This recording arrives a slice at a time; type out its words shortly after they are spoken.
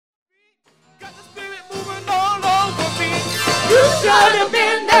should have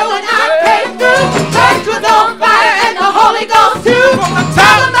been there when I came through. Church was on fire and the Holy Ghost too. From the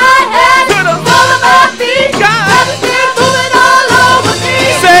top of my head to the sole of my feet, God is moving all over me.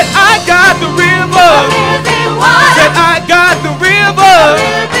 Said I got the river. Living water. Said I got the river.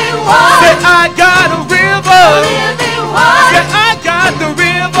 Living water. Said I got a river. Living water. Said I got the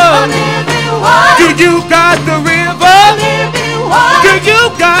river. Living water. Do you got the river? Living water. Do you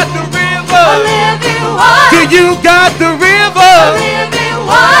got the river? Living water. Do you got the river? Living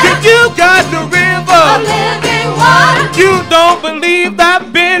water. Do you got the river? Living water. You don't believe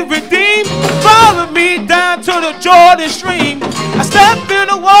I've been redeemed? Follow me down to the Jordan stream. I stepped in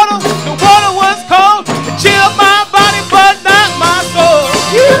the water was cold. It chilled my body but not my soul.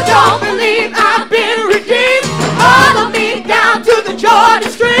 You don't believe I've been redeemed? Follow me down to the Jordan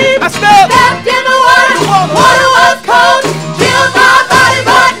stream. I stepped in the water was cold. Chilled my body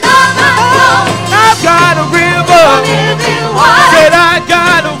but not my soul. I've got a river. Living water. Said I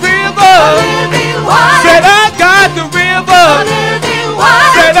got a river. Living water. Said I got the river. Living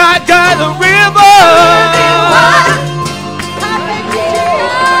water. Said I got a river. Living water.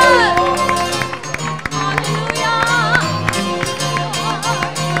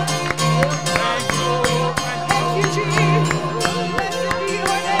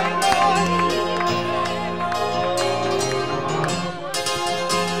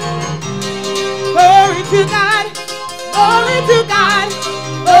 Glory to God, glory to God,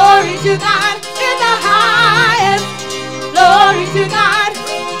 glory to God in the highest. Glory to God,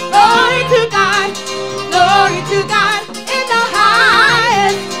 glory to God, glory to God in the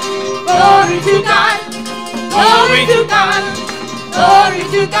highest. Glory to God, glory to God, glory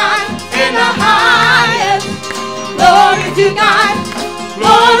to God in the highest. Glory to God,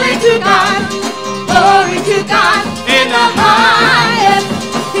 glory to God, glory to God in the highest.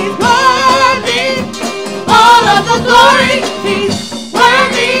 He's worthy all of the glory. He's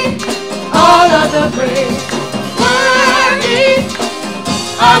worthy all of the praise. Worthy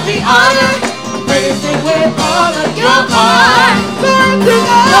of the honor. Praise Him with all of your heart.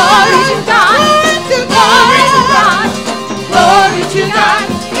 Glory to God. Glory to God. Glory to God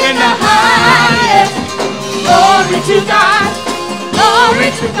in the highest. Glory to God.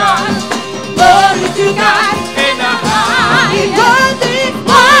 Glory to God. Glory to God in the highest. He's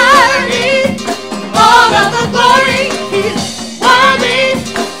worthy. All of the glory, He's worthy.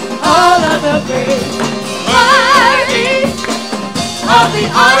 All of the praise, worthy of the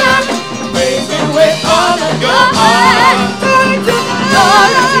honor. Praise Him with all of your heart. Glory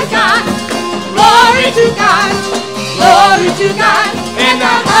to God, glory to God, glory to God in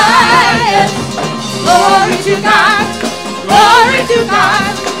the highest. Glory to God, glory to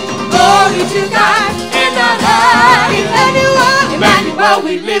God, glory to God in the highest. Emmanuel, Emmanuel,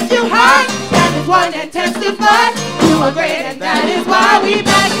 we lift you high. One that testifies you are great, and that is why we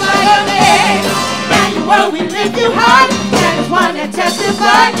magnify your name. Emmanuel, we lift you high. That is one that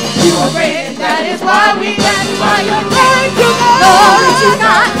testifies you are great, and that is why we magnify your name. Glory to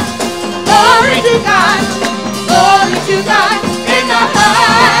God, glory to God, glory to God in the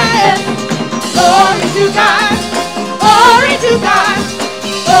highest. Glory to God, glory to God,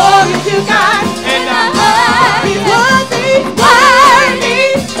 glory to God in the highest. He's worthy,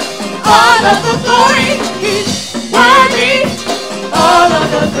 worthy. All of the glory, He's worthy. All of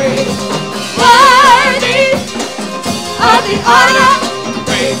the praise, worthy of the honor.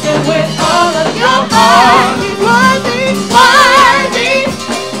 Praise Him with all of your heart. He's worthy, worthy.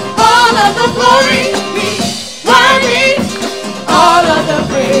 All of the glory, He's worthy. All of the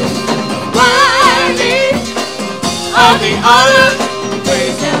praise, worthy of the honor.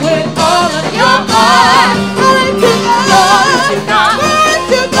 Praise Him with all of your heart. Glory to God.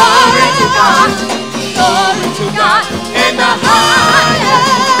 Glory to God, glory to God in the highest.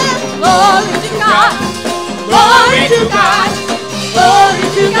 Glory to God, glory to God, glory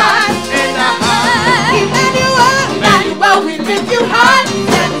to God in the highest. Emmanuel, Emmanuel, we lift you high.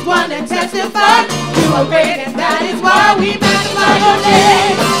 That is one that testifies you are great, and that is why we magnify your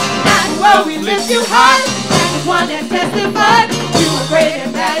name. Emmanuel, we lift you high. That is one that testifies you are great,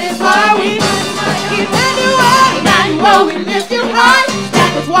 and that is why we magnify your name. Emmanuel, Emmanuel, we lift you high.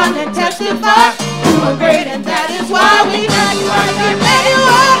 Is one that testifies you are great, and that is why we magnify your name.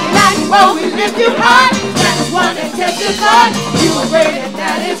 Emmanuel, we lift you high. That is one that testifies you are great, and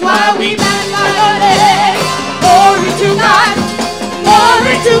that is why we magnify your name. Glory to God,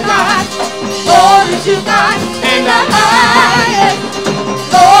 glory to God, glory to God in the highest.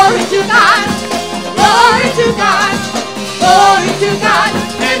 Glory to God, glory to God, glory to God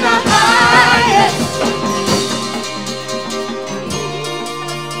in the highest.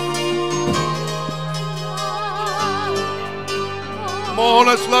 on,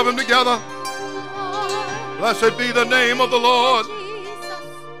 let's love him together. Blessed be the name of the Lord.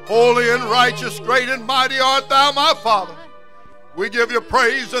 Holy and righteous, great and mighty art thou, my Father. We give you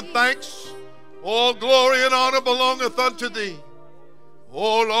praise and thanks. All glory and honor belongeth unto thee.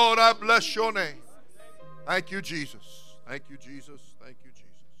 Oh Lord, I bless your name. Thank you, Jesus. Thank you, Jesus. Thank you, Jesus.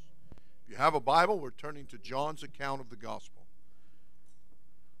 If you have a Bible, we're turning to John's account of the gospel.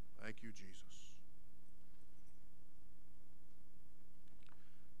 Thank you, Jesus.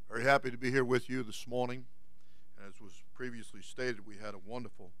 Very happy to be here with you this morning. As was previously stated, we had a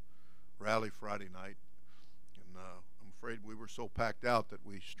wonderful rally Friday night. And I'm afraid we were so packed out that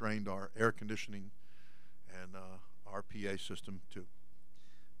we strained our air conditioning and our PA system too.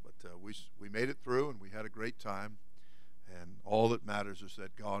 But we made it through, and we had a great time. And all that matters is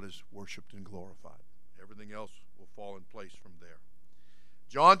that God is worshiped and glorified. Everything else will fall in place from there.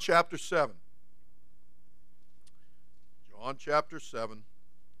 John chapter 7. John chapter 7.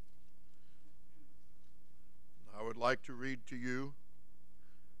 I would like to read to you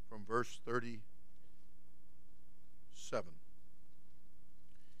from verse 37.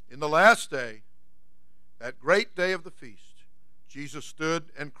 In the last day, that great day of the feast, Jesus stood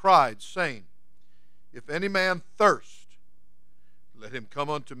and cried, saying, If any man thirst, let him come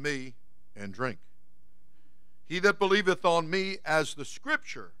unto me and drink. He that believeth on me, as the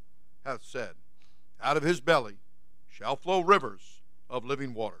Scripture hath said, out of his belly shall flow rivers of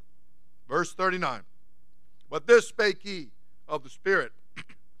living water. Verse 39. But this spake he of the Spirit,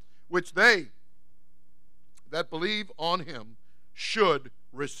 which they that believe on him should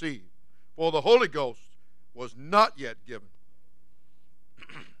receive. For the Holy Ghost was not yet given,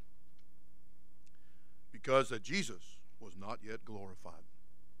 because that Jesus was not yet glorified.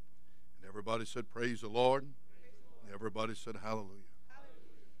 And everybody said, praise the Lord. And everybody said, hallelujah.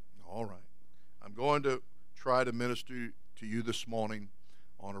 All right. I'm going to try to minister to you this morning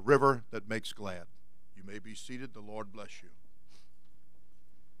on a river that makes glad. You may be seated. The Lord bless you.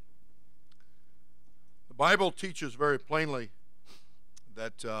 The Bible teaches very plainly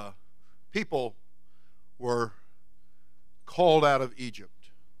that people were called out of Egypt.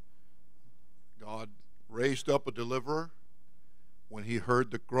 God raised up a deliverer when he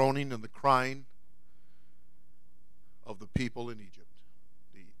heard the groaning and the crying of the people in Egypt,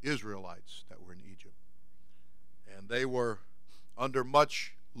 the Israelites that were in Egypt. And they were under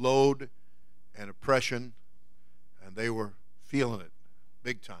much load and oppression, and they were feeling it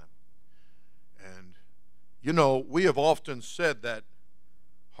big time. And you know, we have often said that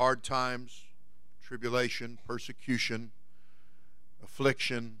hard times, tribulation, persecution,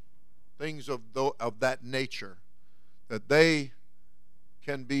 affliction, things of that nature, that they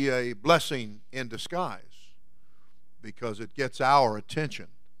can be a blessing in disguise, because it gets our attention,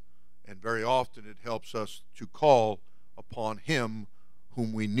 and very often it helps us to call upon him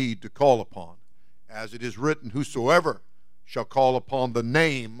whom we need to call upon. As it is written, whosoever shall call upon the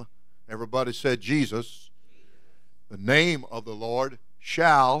name, everybody said Jesus, the name of the Lord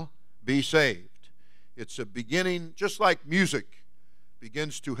shall be saved. It's a beginning, just like music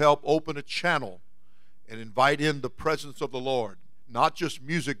begins to help open a channel and invite in the presence of the Lord. Not just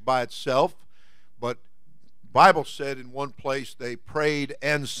music by itself, but the Bible said in one place they prayed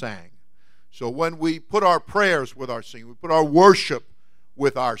and sang. So when we put our prayers with our singing, we put our worship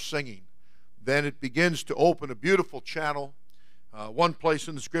with our singing, then it begins to open a beautiful channel. One place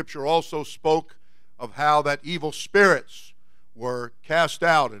in the Scripture also spoke of how that evil spirits were cast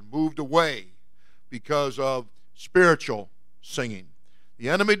out and moved away because of spiritual singing. The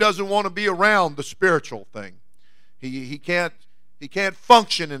enemy doesn't want to be around the spiritual thing. He can't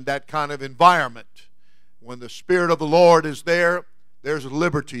function in that kind of environment. When the Spirit of the Lord is there, there's a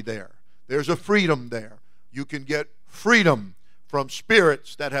liberty there. There's a freedom there. You can get freedom from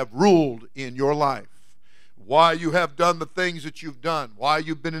spirits that have ruled in your life. Why you have done the things that you've done. Why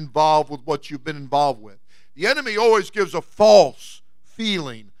you've been involved with what you've been involved with. The enemy always gives a false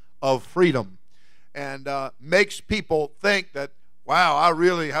feeling of freedom and makes people think that, wow, I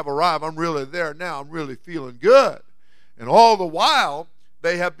really have arrived. I'm really there now. I'm really feeling good. And all the while,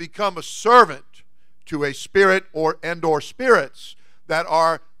 they have become a servant to a spirit or spirits that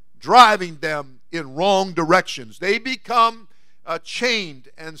are driving them in wrong directions. They become chained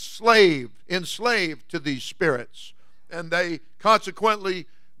and enslaved to these spirits, and they consequently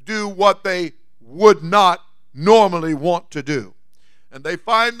do what they would not normally want to do, and they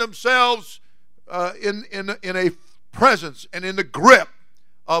find themselves in a presence and in the grip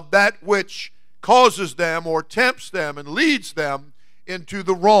of that which causes them or tempts them and leads them into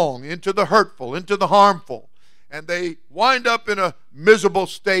the wrong, into the hurtful, into the harmful, and they wind up in a miserable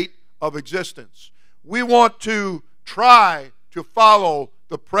state of existence. We want to try to follow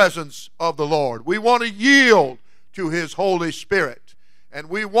the presence of the Lord. We want to yield to His Holy Spirit. And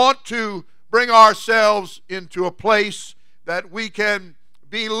we want to bring ourselves into a place that we can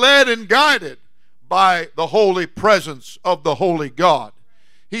be led and guided by the holy presence of the holy God.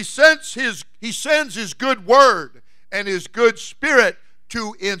 He sends His good word and His good Spirit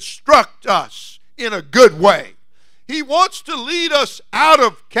to instruct us in a good way. He wants to lead us out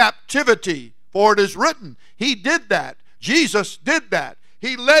of captivity, for it is written. He did that. Jesus did that.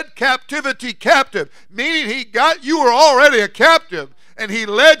 He led captivity captive, meaning you were already a captive, and He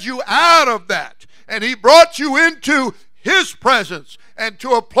led you out of that. And He brought you into His presence and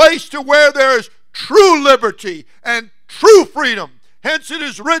to a place to where there is true liberty and true freedom. Hence it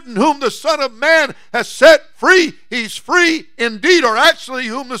is written, whom the Son of Man has set free, he's free indeed. Or actually,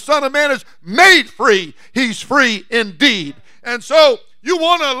 whom the Son of Man has made free, he's free indeed. And so you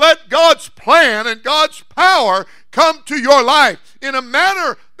want to let God's plan and God's power come to your life in a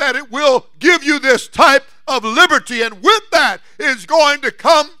manner that it will give you this type of liberty. And with that is going to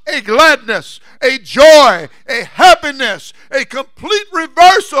come a gladness, a joy, a happiness, a complete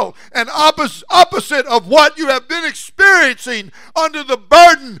reversal and opposite of what you have been experiencing under the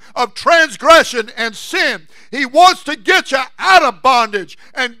burden of transgression and sin. He wants to get you out of bondage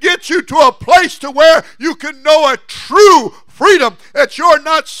and get you to a place to where you can know a true freedom, that you're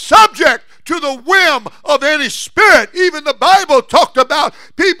not subject to the whim of any spirit. Even the Bible talked about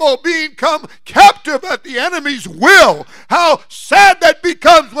people become captive at the enemy's will. How sad that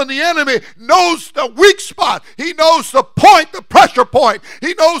becomes when the enemy knows the weak spot. He knows the point, the pressure point.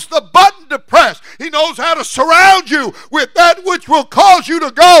 He knows the button to press. He knows how to surround you with that which will cause you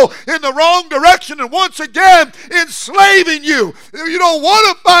to go in the wrong direction, and once again enslaving you. You don't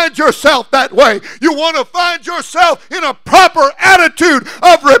want to find yourself that way. You want to find yourself in a proper attitude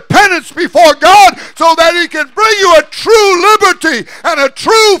of repentance before God, so that He can bring you a true liberty and a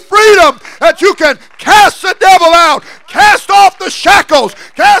true freedom, that you can cast the devil out, cast off the shackles,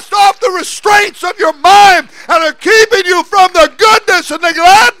 cast off the restraints of your mind and are keeping you from the goodness and the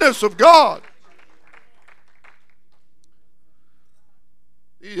gladness of God.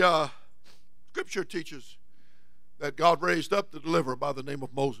 The scripture teaches that God raised up the deliverer by the name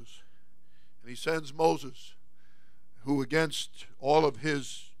of Moses. And He sends Moses, who against all of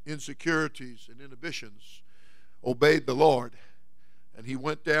his insecurities and inhibitions obeyed the Lord. And he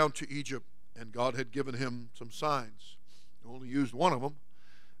went down to Egypt, and God had given him some signs. He only used one of them.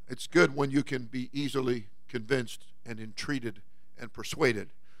 It's good when you can be easily convinced and entreated and persuaded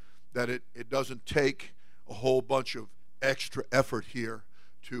that it doesn't take a whole bunch of extra effort here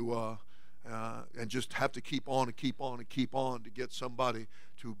to and just have to keep on and keep on and keep on to get somebody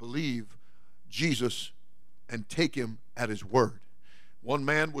to believe Jesus and take Him at His word. One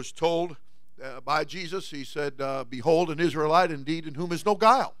man was told by Jesus, he said, behold, an Israelite indeed in whom is no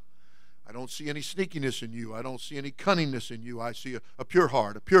guile. I don't see any sneakiness in you. I don't see any cunningness in you. I see a pure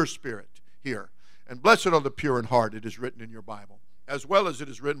heart, a pure spirit here. And blessed are the pure in heart, it is written in your Bible. As well as it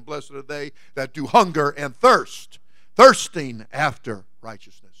is written, blessed are they that do hunger and thirst, thirsting after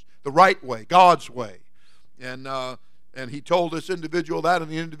righteousness, the right way, God's way. And he told this individual that, and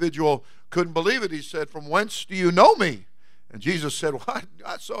the individual couldn't believe it. He said, from whence do you know me? And Jesus said, well,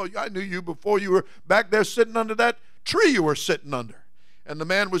 I saw you. I knew you before you were back there sitting under that tree you were sitting under. And the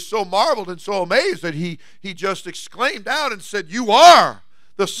man was so marveled and so amazed that he just exclaimed out and said, you are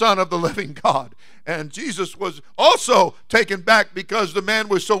the Son of the living God. And Jesus was also taken back because the man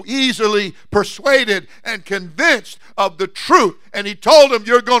was so easily persuaded and convinced of the truth. And he told him,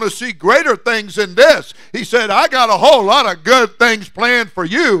 you're going to see greater things than this. He said, I got a whole lot of good things planned for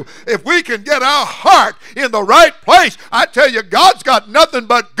you. If we can get our heart in the right place, I tell you, God's got nothing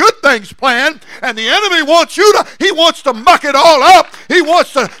but good things planned. And the enemy wants he wants to muck it all up. He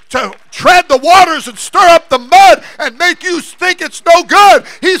wants to tread the waters and stir up the mud and make you think it's no good.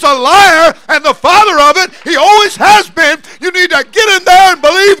 He's a liar and the father of it. He always has been. You need to get in there and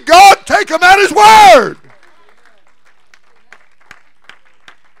believe God. Take Him at His word.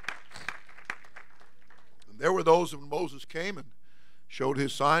 And there were those when Moses came and showed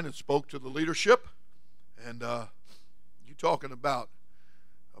his sign and spoke to the leadership. And you talking about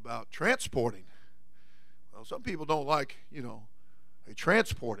transporting. Well, some people don't like, a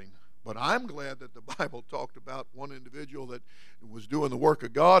transporting. But I'm glad that the Bible talked about one individual that was doing the work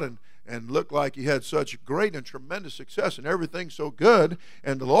of God and looked like he had such great and tremendous success and everything so good.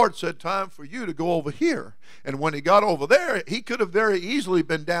 And the Lord said, time for you to go over here. And when he got over there, he could have very easily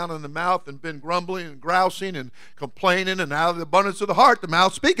been down in the mouth and been grumbling and grousing and complaining. And out of the abundance of the heart, the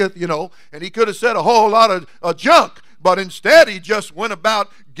mouth speaketh, And he could have said a whole lot of junk. But instead, he just went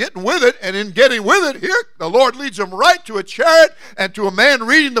about getting with it, and in getting with it, here the Lord leads them right to a chariot and to a man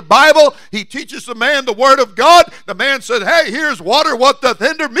reading the Bible. He teaches the man the Word of God. The man said, hey, here's water. What doth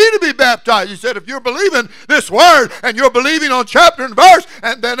hinder me to be baptized? He said, if you're believing this Word and you're believing on chapter and verse,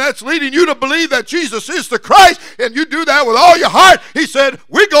 and then that's leading you to believe that Jesus is the Christ, and you do that with all your heart, he said,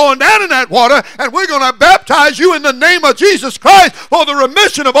 we're going down in that water, and we're going to baptize you in the name of Jesus Christ for the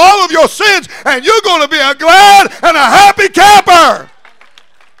remission of all of your sins, and you're going to be a glad and a happy camper.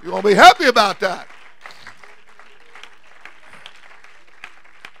 You're going to be happy about that.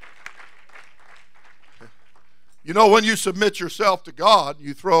 You know, when you submit yourself to God,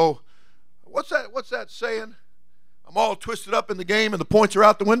 you throw, what's that saying? I'm all twisted up in the game and the points are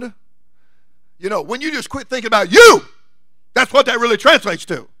out the window. You know, when you just quit thinking about you, that's what that really translates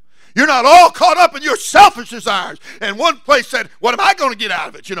to. You're not all caught up in your selfish desires. And one place said, what am I going to get out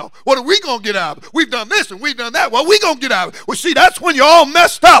of it? You know, what are we going to get out of it? We've done this and we've done that. What are we going to get out of it? Well, see, that's when you're all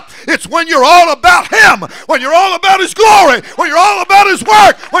messed up. It's when you're all about Him, when you're all about His glory, when you're all about His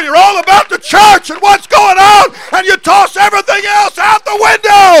work, when you're all about the church and what's going on, and you toss everything else out the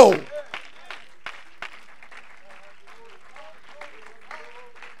window.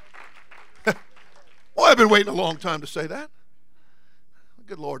 Boy, I've been waiting a long time to say that.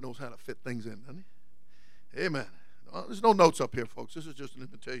 Good Lord knows how to fit things in, doesn't He? Amen. There's no notes up here, folks. This is just an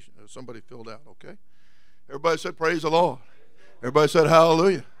invitation that somebody filled out, okay? Everybody said, praise the Lord. Everybody said,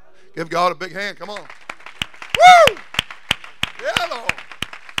 hallelujah. Give God a big hand. Come on. Woo! Yeah, Lord.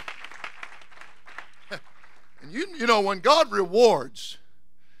 And you know, when God rewards,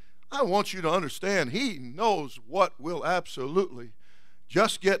 I want you to understand, He knows what will absolutely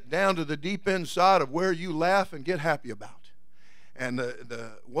just get down to the deep inside of where you laugh and get happy about. And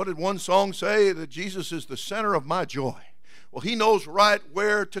what did one song say? That Jesus is the center of my joy. Well, He knows right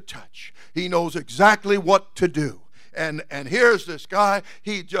where to touch. He knows exactly what to do. And here's this guy.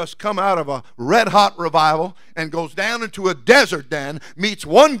 He just come out of a red-hot revival and goes down into a desert den, meets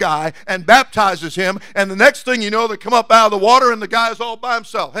one guy and baptizes him. And the next thing you know, they come up out of the water and the guy's all by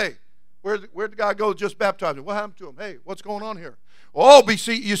himself. Hey, where'd the guy go just baptized him? What happened to him? Hey, what's going on here? Oh,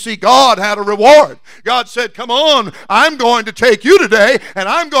 you see, God had a reward. God said, come on, I'm going to take you today, and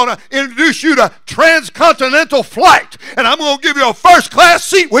I'm going to introduce you to transcontinental flight, and I'm going to give you a first-class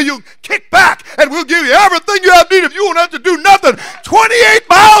seat where you kick back, and we'll give you everything you have need of. You won't have to do nothing. 28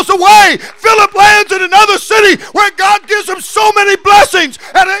 miles away, Philip lands in another city where God gives him so many blessings,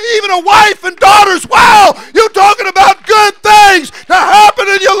 and even a wife and daughters. Wow, you're talking about good things to happen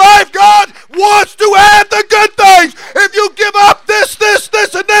in your life. God wants to add the good things. If you give up this,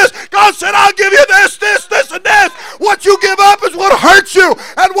 and this, God said, I'll give you this, and this. What you give up is what hurts you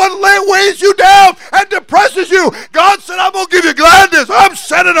and what weighs you down and depresses you. God said, I'm going to give you gladness. I'm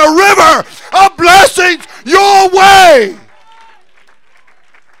sending a river of blessings your way.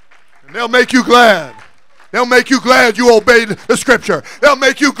 And they'll make you glad. They'll make you glad you obeyed the Scripture. They'll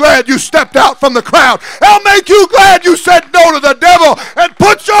make you glad you stepped out from the crowd. They'll make you glad you said no to the devil and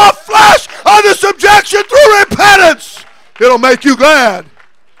put your flesh under subjection through repentance. It'll make you glad.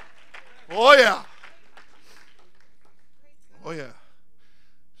 Oh, yeah. Oh, yeah.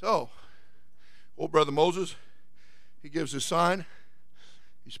 So, old brother Moses, he gives his sign.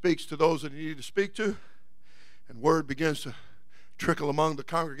 He speaks to those that he needed to speak to. And word begins to trickle among the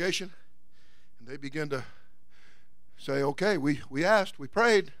congregation. And they begin to say, okay, we asked, we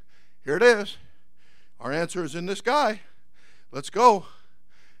prayed. Here it is. Our answer is in this guy. Let's go.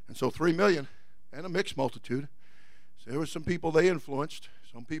 And so 3 million and a mixed multitude. So there were some people they influenced,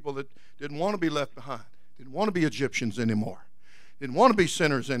 some people that didn't want to be left behind, didn't want to be Egyptians anymore, didn't want to be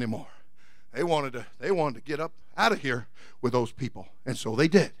sinners anymore. They wanted to get up out of here with those people, and so they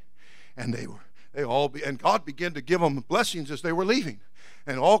did. And and God began to give them blessings as they were leaving,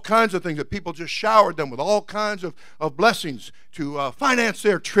 and all kinds of things that people just showered them with all kinds of blessings to finance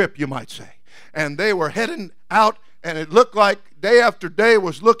their trip, you might say. And they were heading out, and it looked like day after day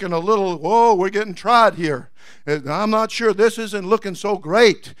was looking a little, whoa, we're getting tried here. I'm not sure this isn't looking so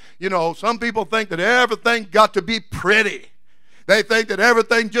great. You know, some people think that everything got to be pretty. They think that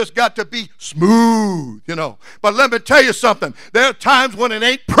everything just got to be smooth, you know. But let me tell you something. There are times when it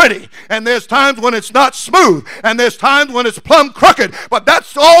ain't pretty, and there's times when it's not smooth, and there's times when it's plumb crooked. But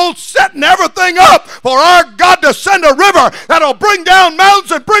that's all setting everything up for our God to send a river that'll bring down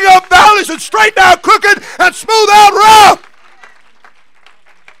mountains and bring up valleys and straighten out crooked and smooth out rough.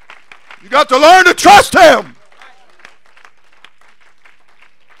 You got to learn to trust Him.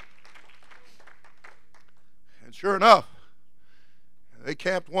 And sure enough, they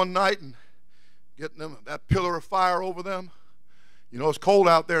camped one night and getting them that pillar of fire over them. You know, it's cold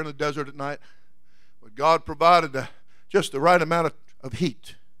out there in the desert at night, but God provided just the right amount of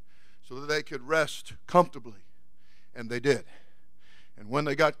heat so that they could rest comfortably. And they did. And when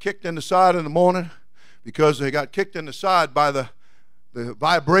they got kicked in the side in the morning, because they got kicked in the side by the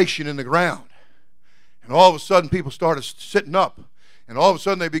vibration in the ground, and all of a sudden people started sitting up, and all of a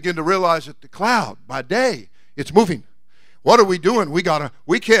sudden they begin to realize that the cloud, by day, it's moving. What are we doing?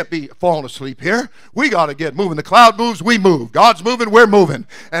 We can't be falling asleep here. We got to get moving. The cloud moves, we move. God's moving, we're moving.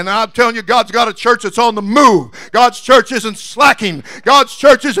 And I'm telling you, God's got a church that's on the move. God's church isn't slacking. God's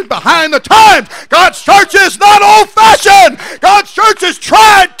church isn't behind the times. God's church is not old-fashioned. God's church is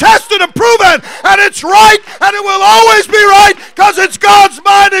tried, tested, and proven. And it's right, and it will always be right, because it's God's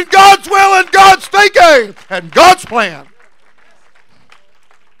mind and God's will and God's thinking and God's plan.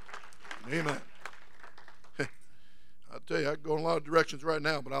 Amen. I could go in a lot of directions right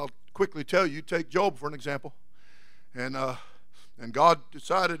now, but I'll quickly tell you. Take Job for an example. And God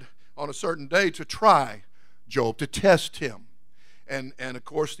decided on a certain day to try Job, to test him. And of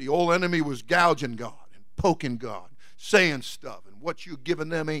course, the old enemy was gouging God and poking God, saying stuff. And what you've given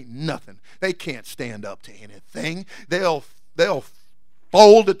them ain't nothing. They can't stand up to anything. They'll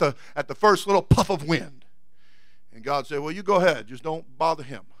fold at the first little puff of wind. And God said, well, you go ahead. Just don't bother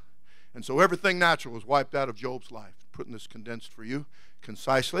him. And so everything natural was wiped out of Job's life. Putting this condensed for you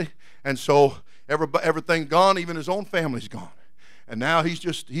concisely. And so everything gone, even his own family's gone. And now he's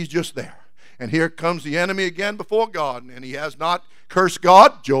just there. And here comes the enemy again before God. And he has not cursed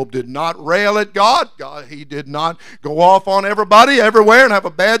God. Job did not rail at God. He did not go off on everybody everywhere and have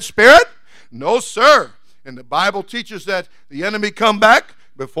a bad spirit. No, sir. And the Bible teaches that the enemy come back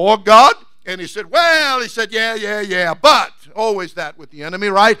before God. And he said, yeah, but always that with the enemy,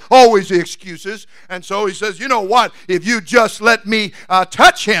 right? Always the excuses. And so he says, you know what? If you just let me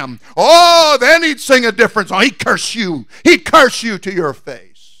touch him, then he'd sing a different song. He'd curse you. He'd curse you to your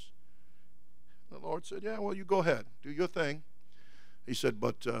face. The Lord said, yeah, well, you go ahead. Do your thing. He said,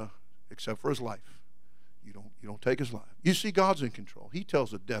 but except for his life. You don't take his life. You see, God's in control. He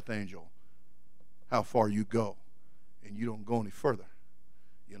tells the death angel how far you go, and you don't go any further.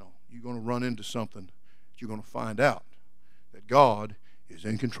 You're going to run into something that you're going to find out that God is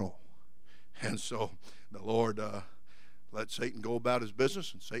in control. And so the Lord let Satan go about his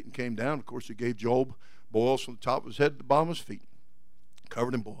business, and Satan came down. Of course, he gave Job boils from the top of his head to the bottom of his feet,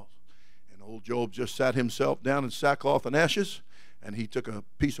 covered in boils. And old Job just sat himself down in sackcloth and ashes, and he took a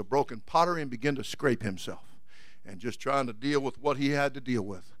piece of broken pottery and began to scrape himself, and just trying to deal with what he had to deal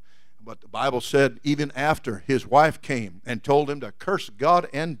with. But the Bible said even after his wife came and told him to curse God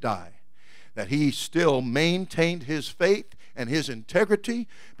and die, that he still maintained his faith and his integrity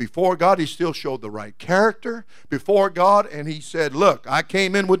before God. He still showed the right character before God, and he said, look, I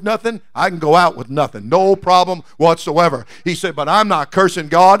came in with nothing, I can go out with nothing, no problem whatsoever. He said, but I'm not cursing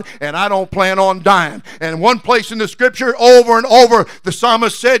God, and I don't plan on dying. And one place in the scripture, over and over, the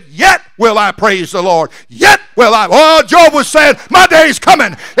psalmist said, yet will I praise the Lord, yet will I. Oh, Job was saying, my day's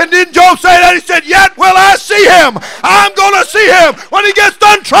coming. And didn't Job say that? He said, yet will I see him. I'm going to see him. When he gets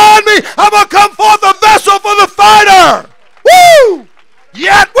done trying me, I'm going to come forth a vessel for the fighter. Woo!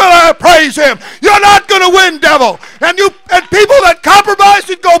 Yet will I praise him. You're not going to win, devil. And people that compromise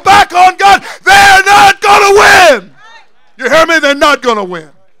and go back on God, they're not going to win. You hear me? They're not going to win.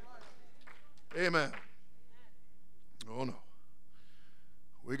 Amen. Oh, no.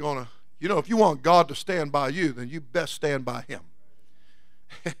 We're going to, if you want God to stand by you, then you best stand by him.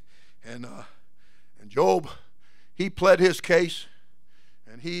 And Job, he pled his case,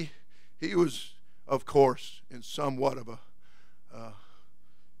 and he was, of course, in somewhat of a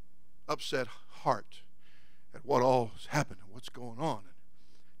upset heart at what all has happened and what's going on. And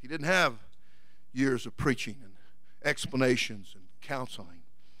he didn't have years of preaching and explanations and counseling.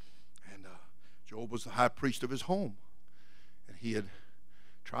 And Job was the high priest of his home, and he had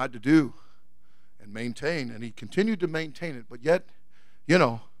tried to do and maintain, and he continued to maintain it. But yet,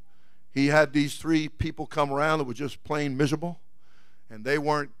 he had these three people come around that were just plain miserable, and they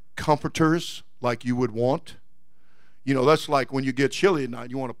weren't comforters like you would want. That's like when you get chilly at night,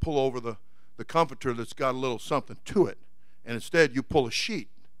 you want to pull over the comforter that's got a little something to it, and instead you pull a sheet.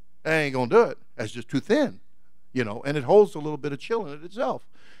 That ain't going to do it. That's just too thin, and it holds a little bit of chill in it itself.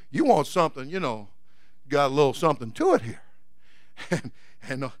 You want something, got a little something to it here.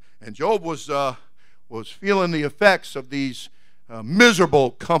 And Job was feeling the effects of these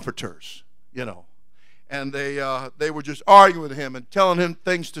miserable comforters, and they were just arguing with him and telling him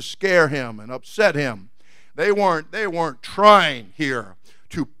things to scare him and upset him. They weren't trying here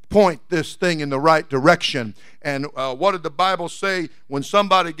to point this thing in the right direction. And what did the Bible say? When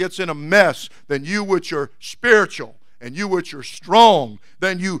somebody gets in a mess, then you which are spiritual and you which are strong,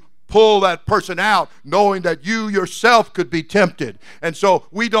 then you pull that person out, knowing that you yourself could be tempted. And so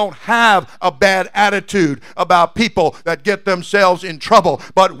we don't have a bad attitude about people that get themselves in trouble,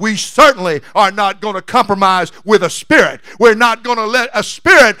 but we certainly are not going to compromise with a spirit. We're not going to let a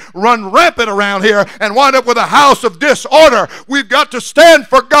spirit run rampant around here and wind up with a house of disorder. We've got to stand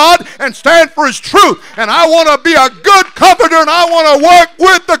for God and stand for His truth. And I want to be a good comforter, and I want to work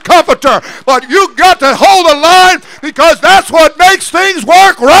with the comforter. But you got to hold the line, because that's what makes things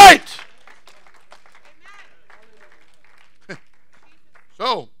work right.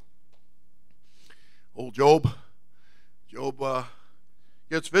 So, old Job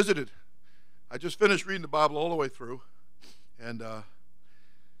gets visited. I just finished reading the Bible all the way through, and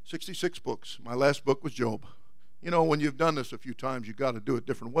 66 books. My last book was Job. You know, when you've done this a few times, you've got to do it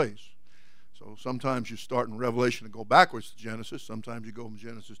different ways. So sometimes you start in Revelation and go backwards to Genesis. Sometimes you go from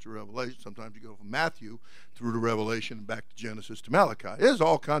Genesis to Revelation. Sometimes you go from Matthew through to Revelation and back to Genesis to Malachi. There's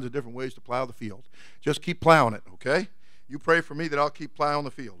all kinds of different ways to plow the field. Just keep plowing it, okay? You pray for me that I'll keep plowing the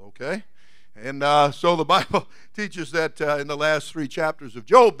field, okay? And so the Bible teaches that in the last 3 chapters of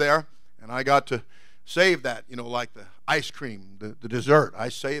Job there, and I got to save that, you know, like the ice cream, the dessert. I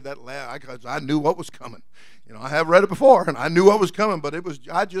saved that because I knew what was coming. You know, I have read it before, and I knew what was coming, but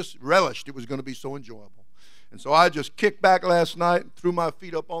I just relished it was going to be so enjoyable. And so I just kicked back last night, threw my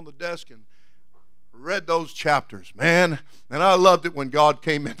feet up on the desk, and read those chapters, man. And I loved it when God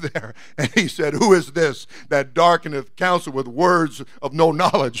came in there and He said, "Who is this that darkeneth counsel with words of no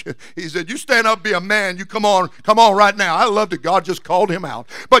knowledge?" He said, "You stand up, be a man. You come on right now." I loved it. God just called him out.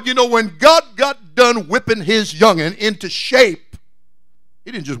 But you know, when God got done whipping His youngin' into shape,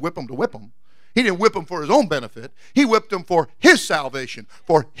 He didn't just whip him to whip him. He didn't whip him for His own benefit. He whipped him for His salvation,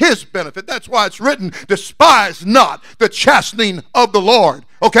 for His benefit. That's why it's written, "Despise not the chastening of the Lord."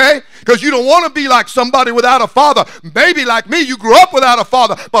 Okay? Because you don't want to be like somebody without a father. Maybe like me, you grew up without a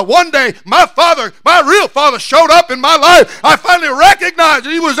father. But one day, my real father showed up in my life. I finally recognized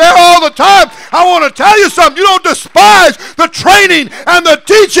that He was there all the time. I want to tell you something. You don't despise the training and the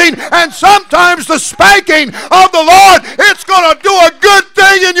teaching and sometimes the spanking of the Lord. It's going to do a good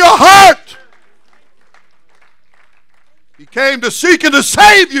thing in your heart. He came to seek and to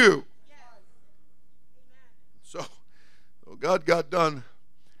save you. So God got done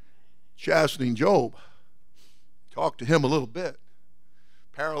chastening Job. Talked to him a little bit.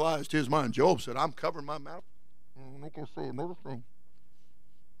 Paralyzed his mind. Job said, "I'm covering my mouth. I'm not going to say another thing."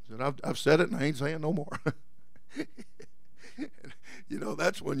 He said, I've said it and I ain't saying no more. You know,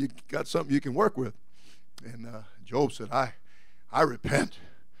 that's when you got something you can work with. And Job said, I repent.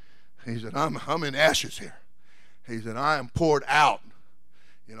 He said, I'm in ashes here. He said, I am poured out.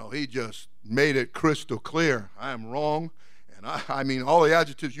 You know, he just made it crystal clear. I am wrong. And I mean, all the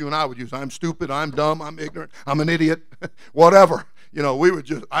adjectives you and I would use. I'm stupid, I'm dumb, I'm ignorant, I'm an idiot, whatever. You know,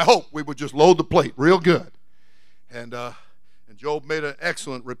 I hope we would just load the plate real good. And Job made an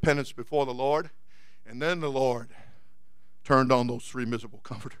excellent repentance before the Lord. And then the Lord turned on those 3 miserable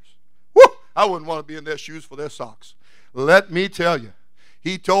comforters. Woo! I wouldn't want to be in their shoes for their socks. Let me tell you,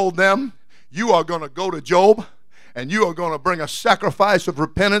 He told them, you are going to go to Job, and you are going to bring a sacrifice of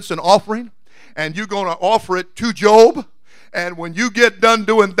repentance and offering, and you're going to offer it to Job, and when you get done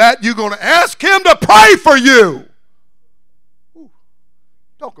doing that, you're going to ask him to pray for you. Ooh,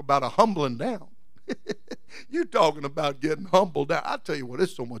 talk about a humbling down. You're talking about getting humbled down. I tell you what,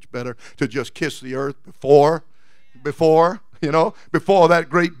 it's so much better to just kiss the earth before that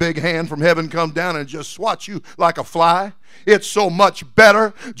great big hand from heaven comes down and just swats you like a fly. It's so much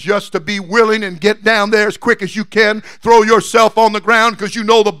better just to be willing and get down there as quick as you can. Throw yourself on the ground because you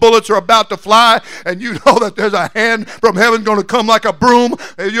know the bullets are about to fly, and you know that there's a hand from heaven going to come like a broom.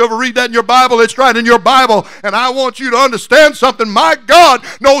 You ever read that in your Bible? It's right in your Bible. And I want you to understand something. My God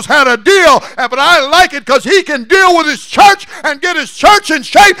knows how to deal, but I like it because He can deal with His church and get His church in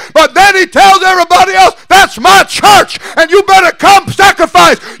shape. But then He tells everybody else, that's my church, and you better come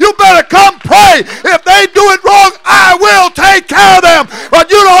sacrifice. You better come pray. If they do it wrong, I will take care of them, but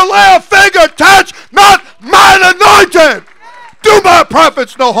you don't lay a finger, touch not mine anointed. Do my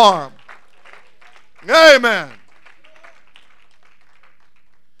prophets no harm. Amen.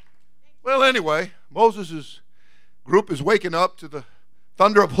 Well, anyway, Moses' group is waking up to the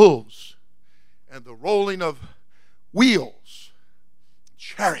thunder of hooves and the rolling of wheels,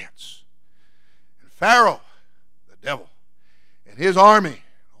 chariots, and Pharaoh, the devil, and his army,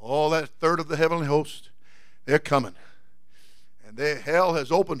 all that third of the heavenly host, they're coming. And hell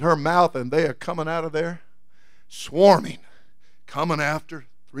has opened her mouth, and they are coming out of there, swarming, coming after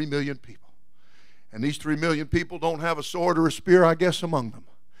 3 million people. And these 3 million people don't have a sword or a spear, I guess, among them.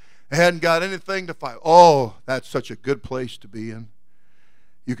 They hadn't got anything to fight. Oh, that's such a good place to be in.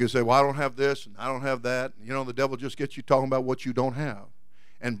 You can say, well, I don't have this and I don't have that. You know, the devil just gets you talking about what you don't have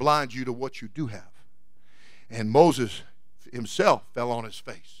and blinds you to what you do have. And Moses himself fell on his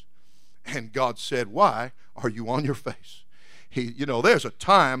face. And God said, why are you on your face? You know, there's a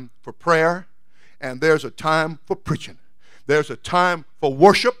time for prayer and there's a time for preaching. There's a time for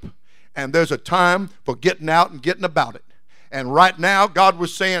worship and there's a time for getting out and getting about it. And right now, God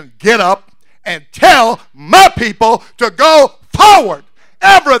was saying, get up and tell my people to go forward.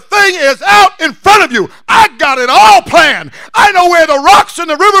 Everything is out in front of you. I got it all planned. I know where the rocks in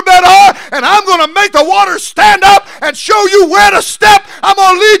the riverbed are, and I'm going to make the water stand up and show you where to step. I'm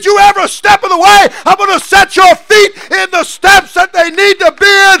going to lead you every step of the way. I'm going to set your feet in the steps that they need to be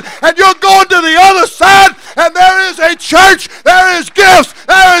in, and you're going to the other side, and there is a church, there is gifts,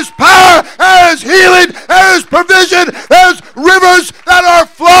 there is power, there is healing, there is provision, there's rivers that are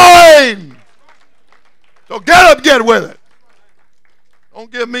flowing. So get up, get with it. Don't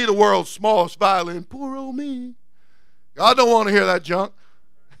give me the world's smallest violin. Poor old me. God don't want to hear that junk.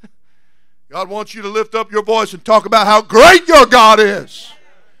 God wants you to lift up your voice and talk about how great your God is.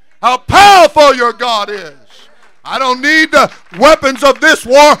 How powerful your God is. I don't need the weapons of this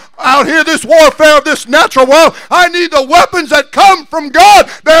war out here, this warfare of this natural world. I need the weapons that come from God.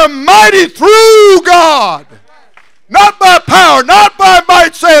 They're mighty through God. Not by power, not by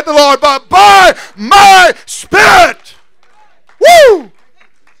might, saith the Lord, but by my Spirit. Woo!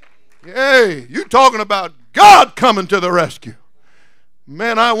 Hey, you talking about God coming to the rescue.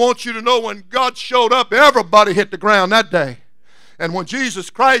 Man, I want you to know when God showed up, everybody hit the ground that day. And when Jesus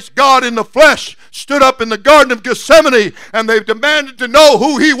Christ, God in the flesh, stood up in the Garden of Gethsemane and they demanded to know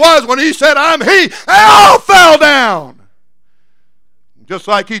who he was when he said, I'm he, they all fell down. Just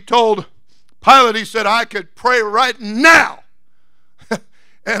like he told Pilate, he said, I could pray right now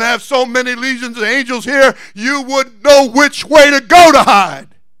and have so many legions of angels here, you wouldn't know which way to go to hide.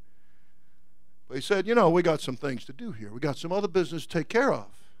 But he said, you know, we got some things to do here. We got some other business to take care of.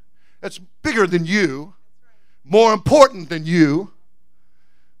 That's bigger than you, more important than you,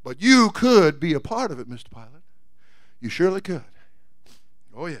 but you could be a part of it, Mr. Pilate. You surely could.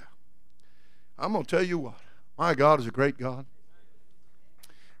 Oh, yeah. I'm going to tell you what. My God is a great God.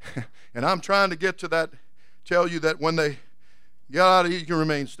 And I'm trying to get to that, tell you that when they get out of Egypt, you can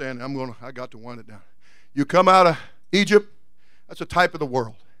remain standing. I got to wind it down. You come out of Egypt, that's a type of the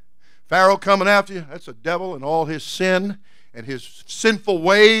world. Pharaoh coming after you, that's the devil and all his sin and his sinful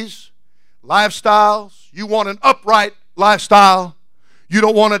ways, lifestyles. You want an upright lifestyle. You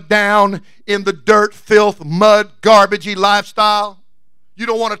don't want a down in the dirt, filth, mud, garbagey lifestyle. You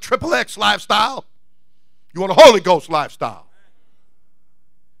don't want a XXX lifestyle. You want a Holy Ghost lifestyle.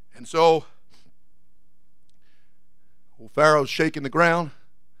 And so, old Pharaoh's shaking the ground,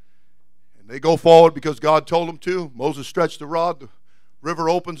 and they go forward because God told them to. Moses stretched the rod, the river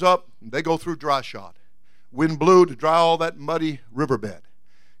opens up, and they go through dry shod. Wind blew to dry all that muddy riverbed.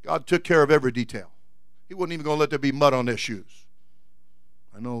 God took care of every detail. He wasn't even going to let there be mud on their shoes.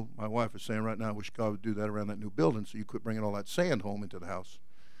 I know my wife is saying right now, I wish God would do that around that new building so you quit bringing all that sand home into the house.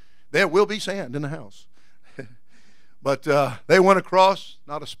 There will be sand in the house. But they went across,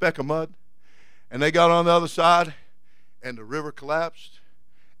 not a speck of mud, and they got on the other side, and the river collapsed.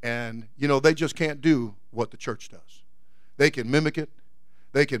 And, you know, they just can't do what the church does. They can mimic it.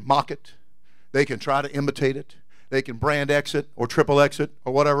 They can mock it. They can try to imitate it. They can brand exit or triple exit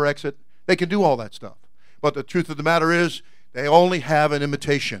or whatever exit. They can do all that stuff. But the truth of the matter is, they only have an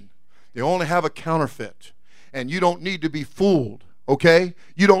imitation. They only have a counterfeit. And you don't need to be fooled. Okay?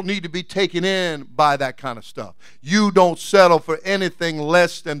 You don't need to be taken in by that kind of stuff. You don't settle for anything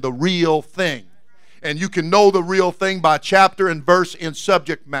less than the real thing. And you can know the real thing by chapter and verse in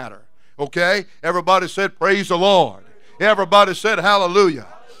subject matter. Okay? Everybody said, praise the Lord. Everybody said, hallelujah.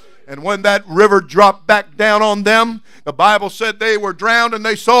 And when that river dropped back down on them, the Bible said they were drowned and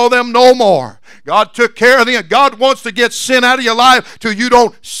they saw them no more. God took care of them. God wants to get sin out of your life till you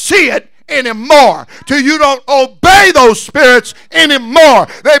don't see it anymore, till you don't obey those spirits anymore.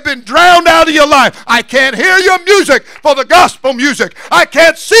 They've been drowned out of your life. I can't hear your music for the gospel music. I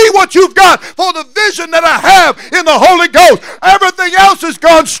can't see what you've got for the vision that I have in the Holy Ghost. Everything else has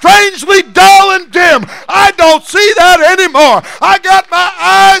gone strangely dull and dim. I don't see that anymore. I got my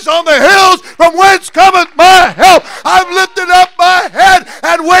eyes on the hills from whence cometh my help. I've lifted up my head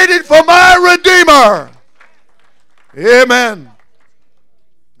and waited for my Redeemer. Amen.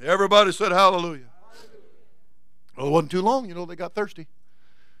 Everybody said hallelujah. Well, it wasn't too long, you know, they got thirsty.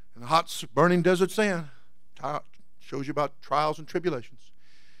 And the hot, burning desert sand shows you about trials and tribulations.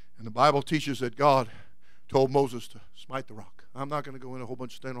 And the Bible teaches that God told Moses to smite the rock. I'm not going to go in a whole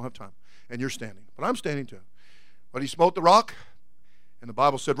bunch of standing, I don't have time. And you're standing. But I'm standing too. But he smote the rock, And the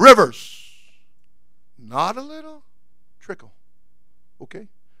Bible said rivers, not a little trickle, okay?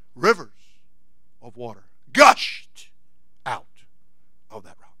 Rivers of water gushed out of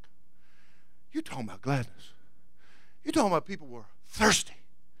that rock. You're talking about gladness. You're talking about people were thirsty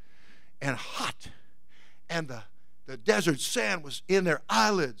and hot, and the desert sand was in their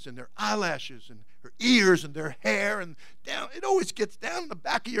eyelids and their eyelashes and their ears and their hair, and down. It always gets down the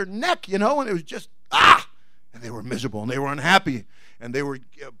back of your neck, you know, and it was just, and they were miserable, and they were unhappy, and they were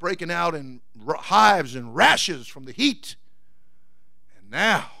breaking out in hives and rashes from the heat. And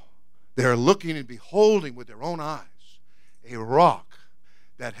now they're looking and beholding with their own eyes a rock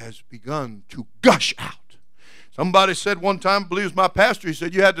that has begun to gush out. Somebody said one time, I believe it was my pastor, he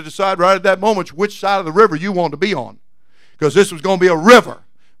said you had to decide right at that moment which side of the river you wanted to be on. Because this was going to be a river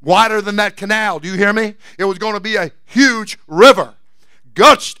wider than that canal. Do you hear me? It was going to be a huge river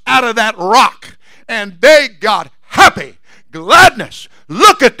gushed out of that rock. And they got happy. Gladness.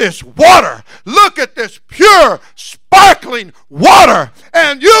 Look at this water. Look at this pure, sparkling water.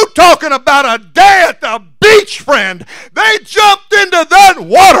 And you talking about a day at the beach, friend. They jumped into that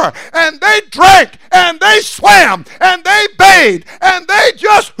water and they drank and they swam and they bathed and they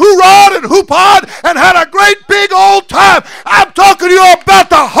just hoorah'd and hoopah'd and had a great big old time. I'm talking to you about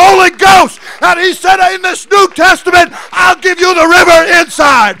the Holy Ghost. And he said in this New Testament, I'll give you the river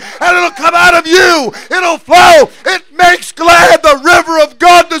inside and it'll come out of you. It'll flow. It makes glad. The river of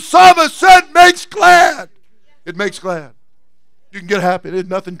God, the psalmist said, makes glad. It makes glad. You can get happy. There's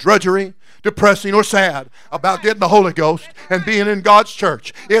nothing drudgery, depressing, or sad about getting the Holy Ghost and being in God's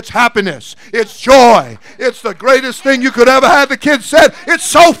church. It's happiness. It's joy. It's the greatest thing you could ever have. The kids said, it's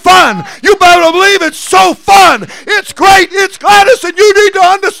so fun. You better believe it's so fun. It's great. It's gladness. And you need to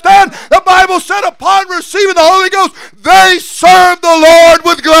understand the Bible said upon receiving the Holy Ghost, they served the Lord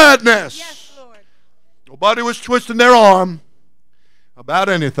with gladness. Yes, Lord. Nobody was twisting their arm about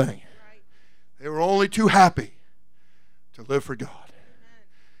anything. They were only too happy to live for God.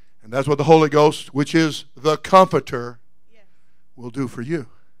 And that's what the Holy Ghost, which is the Comforter, will do for you.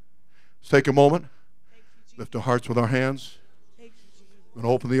 Let's take a moment. Lift our hearts with our hands. We're going to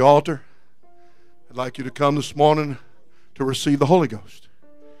open the altar. I'd like you to come this morning to receive the Holy Ghost.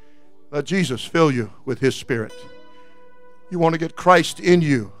 Let Jesus fill you with His Spirit. You want to get Christ in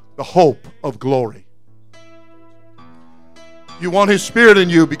you, the hope of glory. You want His Spirit in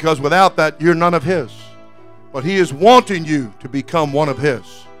you because without that, you're none of His. But He is wanting you to become one of His.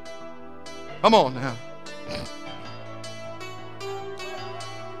 Come on now.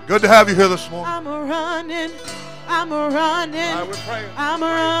 Good to have you here this morning. I'm running We're praying. I'm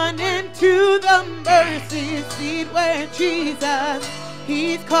running to the mercy seat where Jesus,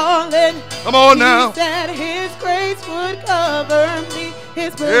 He's calling. Come on now. He said His grace would cover me.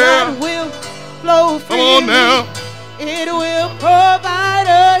 His blood will flow freely. Come on now. It will provide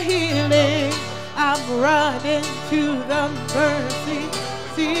a healing. I'm running to the mercy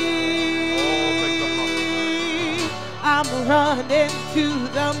seat. I'm running to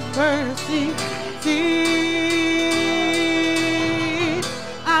the mercy seat.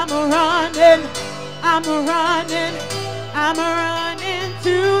 I'm running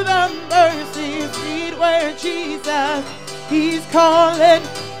to the mercy seat where Jesus, He's calling.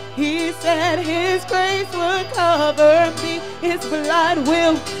 He said His grace would cover me. His blood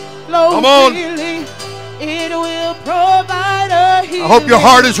will flow freely. It will provide a healing. I hope your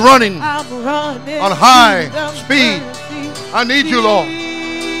heart is running I'm running on high speed. mercy. I need you, Lord.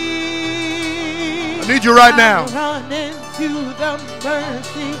 I need you right now. I'm running to the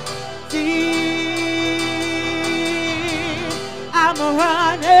mercy seat.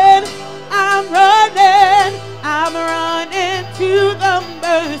 I'm running to the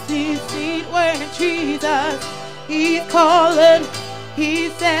mercy seat where Jesus, He's calling. He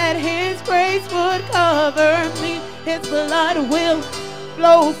said His grace would cover me. His blood will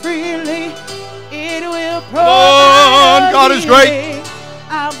flow freely. It will provide. God is great.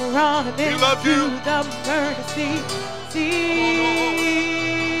 I'm running He loves you. to the mercy seat.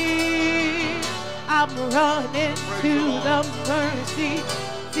 I'm running to the mercy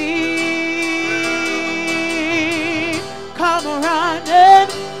seat.